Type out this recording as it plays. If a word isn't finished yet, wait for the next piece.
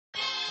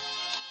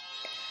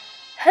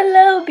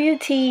Hello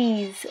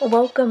beauties!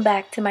 Welcome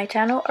back to my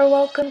channel, or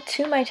welcome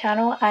to my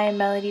channel. I am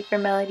Melody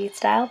from Melody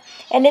Style,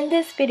 and in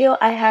this video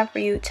I have for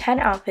you 10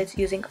 outfits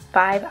using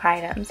 5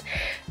 items.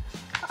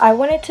 I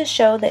wanted to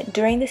show that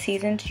during the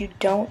seasons you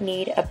don't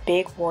need a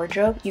big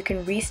wardrobe. You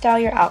can restyle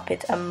your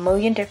outfits a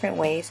million different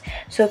ways.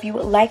 So if you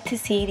would like to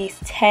see these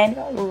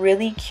 10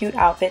 really cute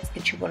outfits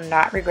that you will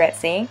not regret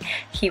seeing,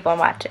 keep on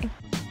watching.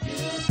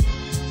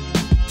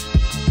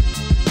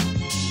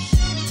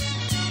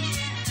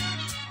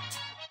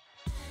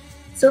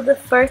 So the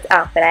first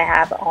outfit I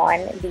have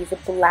on, these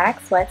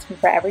black sweats from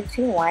Forever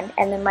 21,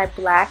 and then my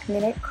black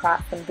knitted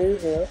crop from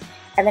Boohoo,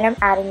 and then I'm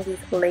adding these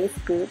lace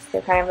boots.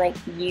 They're kind of like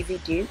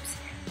Yeezy dupes,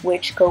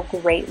 which go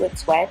great with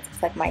sweats.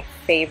 It's like my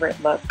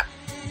favorite look.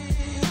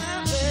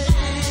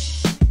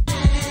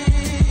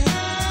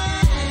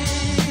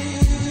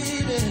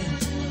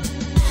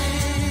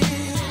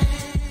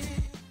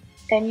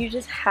 And you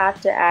just have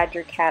to add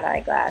your cat eye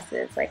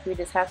glasses. Like, we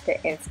just have to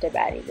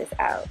insta-baddie this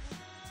out.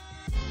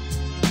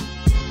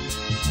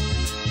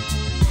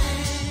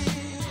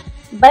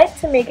 But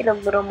to make it a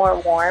little more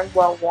warm,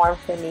 well, warm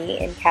for me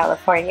in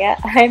California,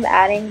 I'm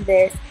adding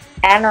this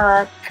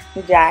anorak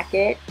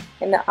jacket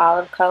in the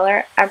olive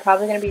color. I'm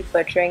probably going to be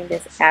butchering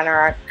this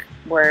anorak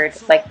word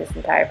like this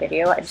entire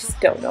video. I just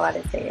don't know how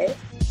to say it.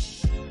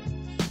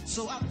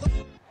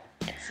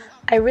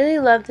 I really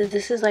love that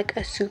this is like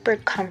a super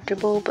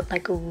comfortable but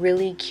like a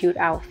really cute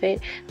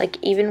outfit. Like,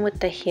 even with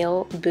the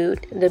heel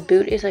boot, the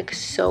boot is like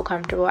so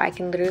comfortable. I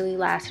can literally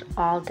last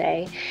all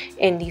day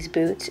in these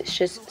boots. It's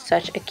just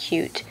such a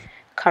cute,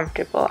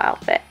 comfortable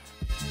outfit.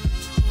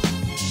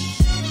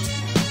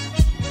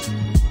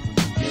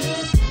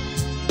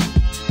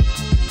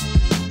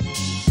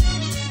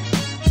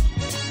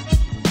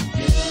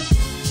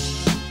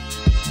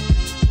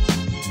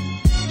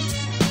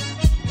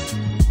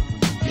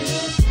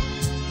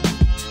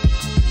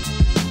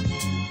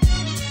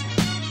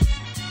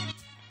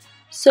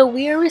 So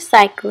we are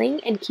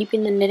recycling and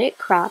keeping the knitted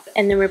crop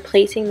and then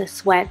replacing the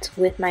sweats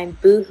with my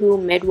Boohoo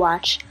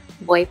mid-wash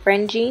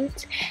boyfriend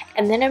jeans,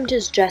 and then I'm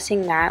just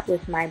dressing that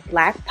with my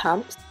black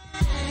pumps.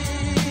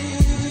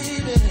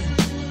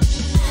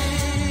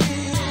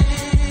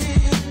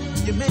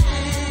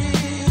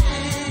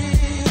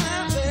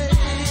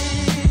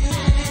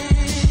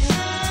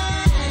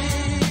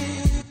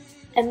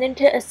 And then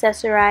to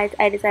accessorize,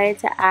 I decided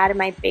to add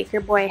my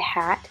Baker Boy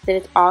hat that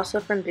is also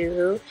from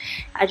Boohoo.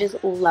 I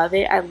just love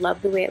it. I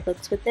love the way it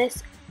looks with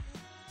this.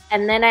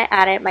 And then I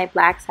added my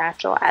black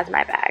satchel as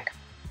my bag.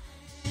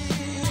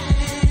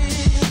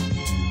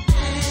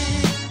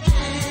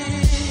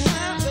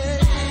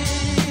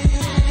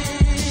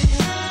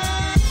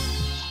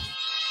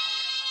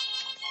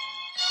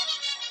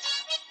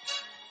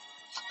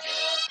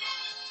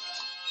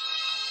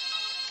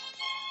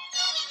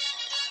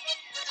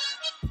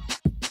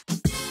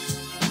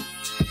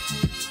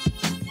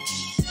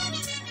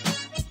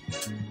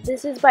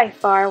 This is by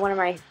far one of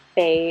my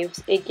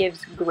faves. It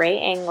gives great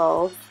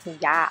angles,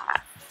 yeah,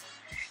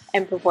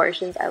 and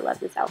proportions. I love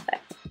this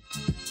outfit.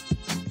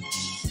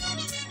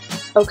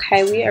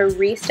 Okay, we are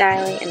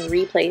restyling and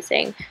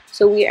replacing.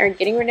 So we are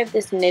getting rid of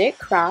this knitted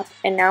crop,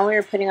 and now we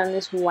are putting on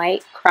this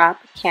white crop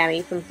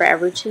cami from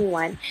Forever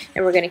 21,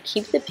 and we're going to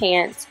keep the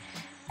pants.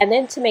 And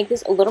then to make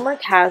this a little more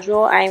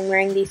casual, I am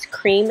wearing these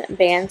cream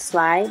band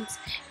slides,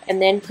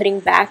 and then putting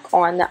back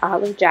on the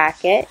olive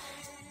jacket.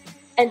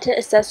 And to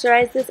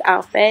accessorize this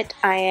outfit,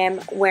 I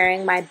am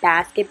wearing my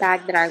basket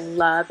bag that I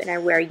love and I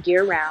wear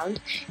year round,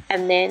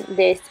 and then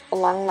this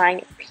long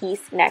line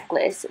piece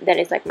necklace that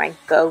is like my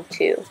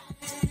go-to.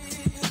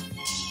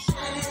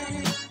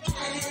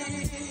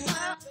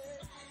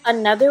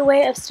 Another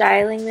way of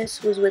styling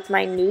this was with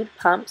my nude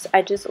pumps.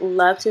 I just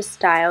love to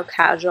style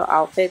casual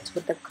outfits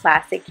with the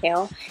classic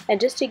heel,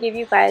 and just to give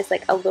you guys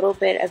like a little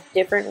bit of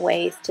different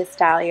ways to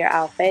style your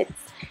outfits.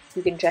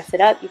 You can dress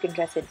it up, you can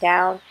dress it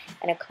down,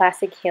 and a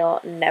classic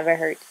heel never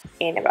hurts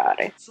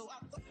anybody.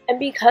 And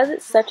because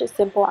it's such a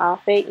simple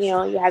outfit, you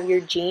know, you have your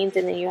jeans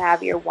and then you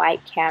have your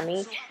white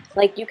cami,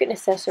 like, you can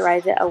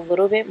accessorize it a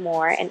little bit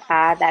more and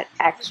add that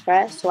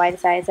extra. So I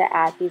decided to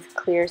add these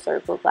clear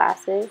circle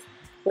glasses,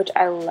 which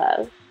I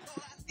love.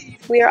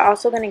 We are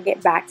also going to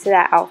get back to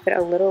that outfit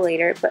a little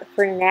later, but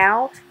for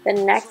now, the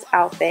next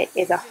outfit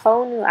is a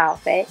whole new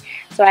outfit.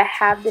 So I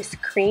have this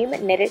cream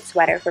knitted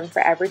sweater from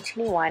Forever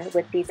 21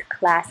 with these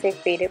classic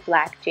faded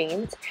black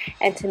jeans,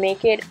 and to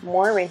make it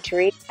more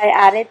wintry, I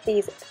added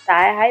these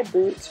thigh-high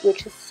boots,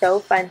 which is so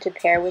fun to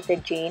pair with a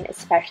jean,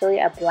 especially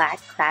a black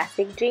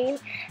classic jean.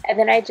 And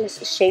then I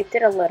just shaped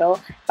it a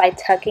little by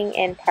tucking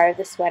in part of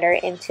the sweater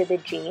into the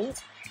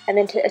jeans, and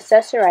then to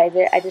accessorize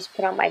it, I just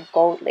put on my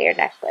gold layer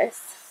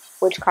necklace,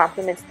 which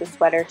complements the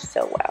sweater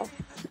so well.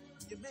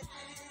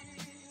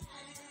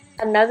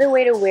 Another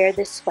way to wear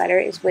this sweater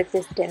is with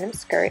this denim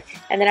skirt,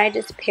 and then I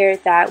just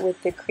paired that with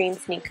the cream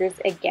sneakers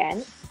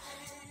again.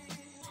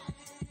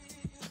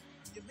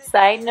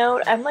 Side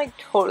note, I'm like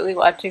totally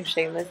watching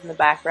Shameless in the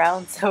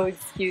background, so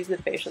excuse the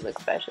facial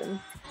expressions.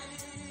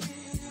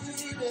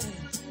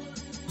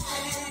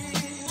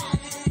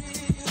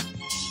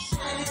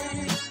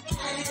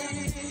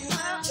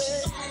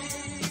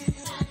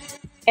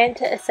 And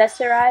to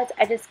accessorize,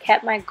 I just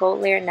kept my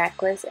gold layer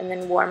necklace and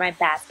then wore my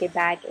basket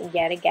bag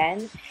yet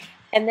again.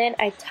 And then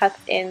I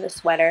tucked in the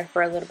sweater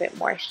for a little bit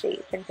more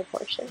shape and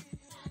proportion.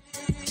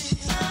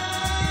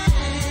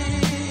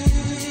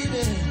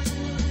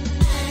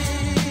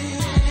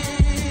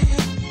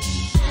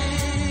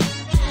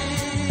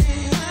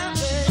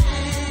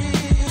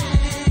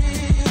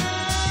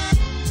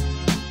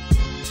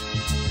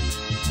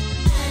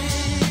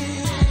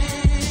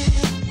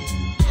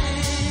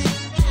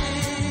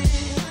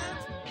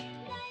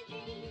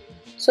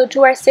 So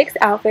to our sixth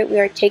outfit, we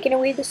are taking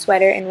away the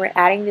sweater and we're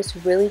adding this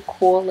really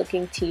cool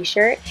looking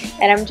t-shirt,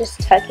 and I'm just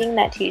tucking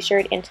that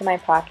t-shirt into my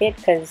pocket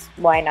because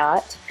why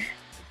not?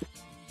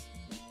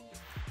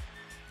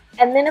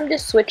 And then I'm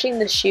just switching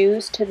the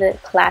shoes to the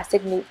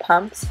classic nude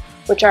pumps,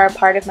 which are a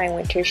part of my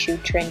winter shoe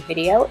trend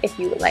video if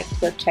you would like to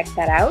go check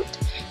that out.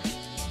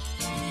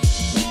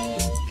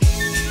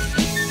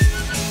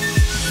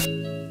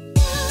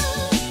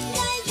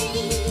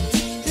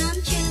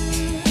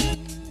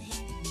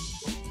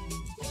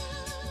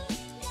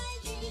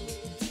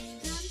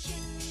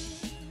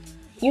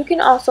 You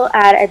can also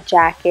add a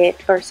jacket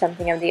or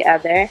something of the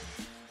other.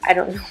 I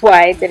don't know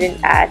why I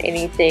didn't add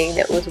anything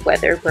that was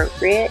weather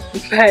appropriate,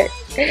 but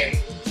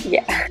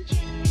yeah.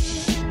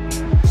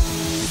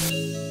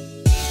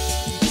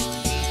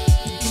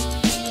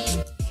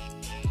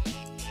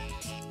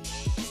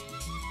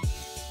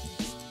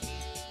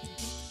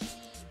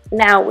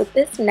 Now with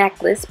this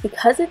necklace,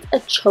 because it's a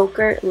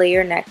choker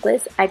layer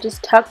necklace, I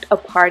just tucked a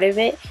part of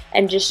it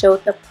and just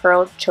showed the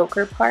pearl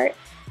choker part.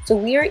 So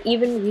we are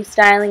even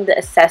restyling the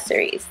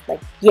accessories,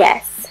 like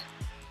yes.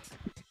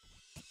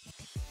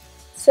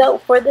 So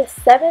for the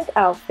seventh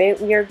outfit,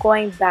 we are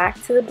going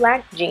back to the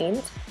black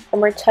jeans and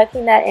we're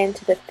tucking that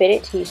into the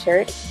fitted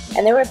t-shirt,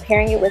 and then we're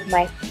pairing it with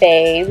my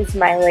faves,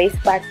 my lace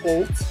black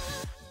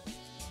boots.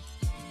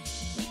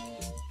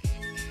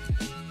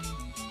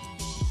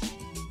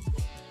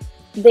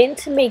 Then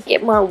to make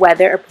it more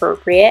weather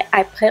appropriate,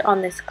 I put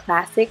on this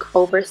classic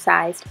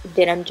oversized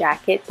denim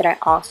jacket that I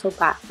also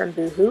got from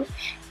Boohoo.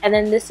 And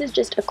then this is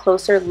just a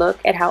closer look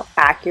at how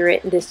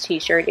accurate this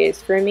t-shirt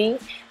is for me.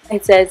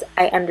 It says,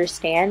 I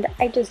understand,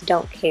 I just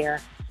don't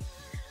care.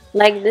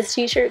 Like, this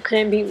t-shirt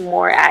couldn't be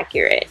more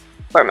accurate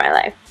for my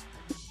life.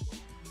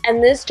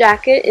 And this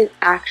jacket is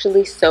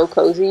actually so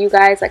cozy, you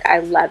guys. Like, I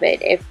love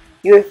it. If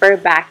you refer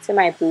back to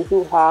my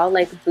Boohoo haul,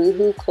 like,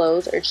 Boohoo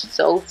clothes are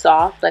so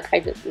soft. Like, I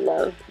just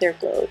love their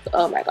clothes.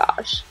 Oh my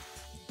gosh.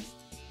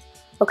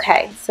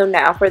 Okay, so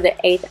now for the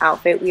eighth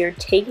outfit, we are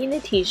taking the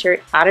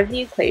t-shirt out of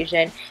the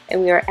equation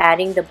and we are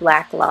adding the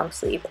black long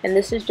sleeve. And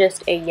this is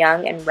just a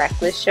young and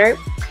reckless shirt.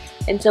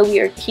 And so we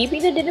are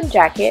keeping the denim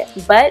jacket,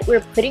 but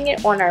we're putting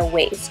it on our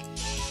waist.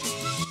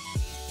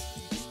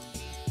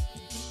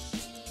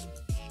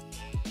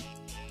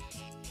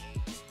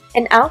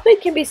 An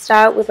outfit can be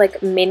styled with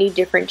like many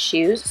different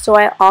shoes, so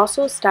I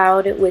also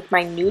styled it with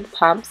my nude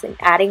pumps and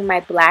adding my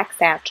black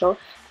satchel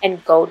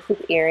and gold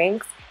hoop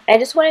earrings. I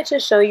just wanted to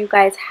show you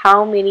guys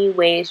how many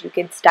ways you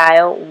can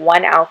style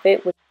one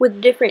outfit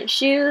with different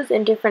shoes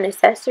and different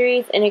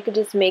accessories, and it could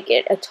just make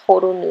it a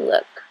total new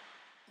look.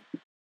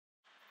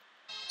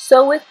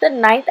 So with the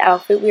ninth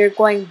outfit, we are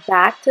going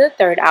back to the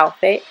third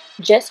outfit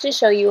just to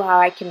show you how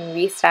I can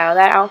restyle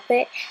that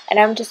outfit. And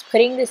I'm just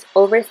putting this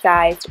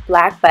oversized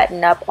black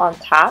button up on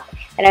top,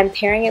 and I'm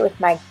pairing it with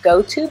my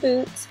go-to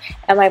boots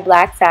and my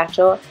black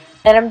satchel.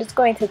 Then I'm just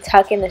going to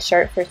tuck in the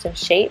shirt for some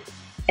shape,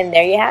 and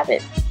there you have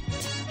it.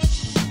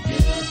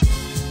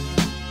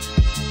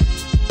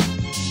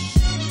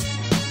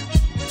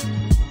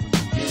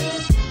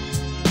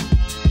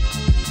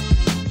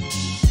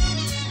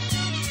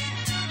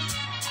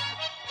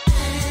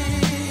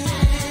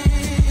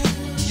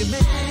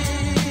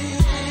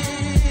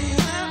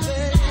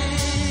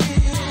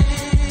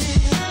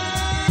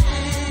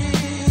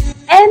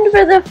 And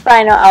for the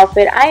final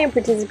outfit, I am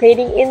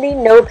participating in the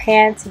no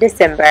pants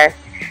December.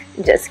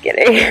 Just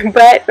kidding.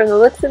 But from the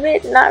looks of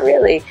it, not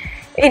really.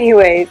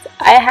 Anyways,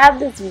 I have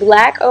this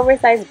black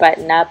oversized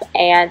button up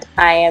and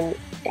I am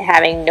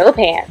having no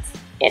pants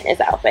in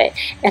this outfit.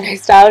 And I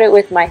styled it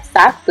with my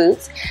sock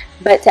boots.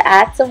 But to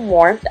add some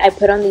warmth, I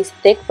put on these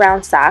thick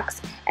brown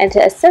socks. And to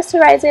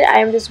accessorize it, I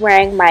am just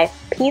wearing my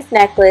piece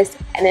necklace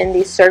and then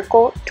these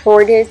circle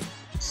tortoise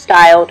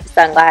styled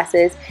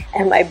sunglasses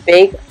and my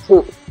big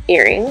hoop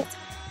earrings.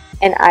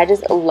 And I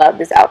just love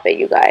this outfit,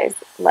 you guys.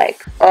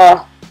 Like,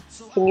 oh,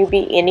 can you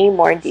be any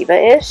more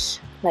diva-ish?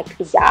 Like,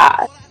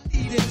 yeah.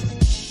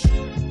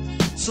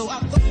 So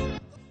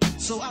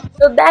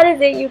that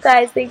is it, you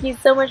guys. Thank you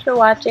so much for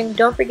watching.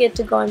 Don't forget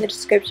to go in the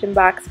description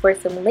box for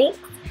some links.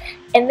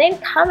 And then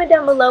comment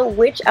down below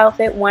which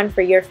outfit won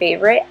for your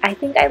favorite. I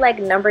think I like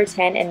number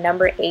 10 and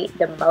number 8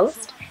 the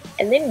most.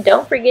 And then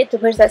don't forget to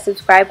push that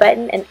subscribe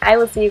button. And I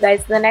will see you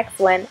guys in the next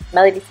one.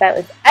 Melody Style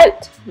is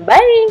out.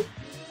 Bye!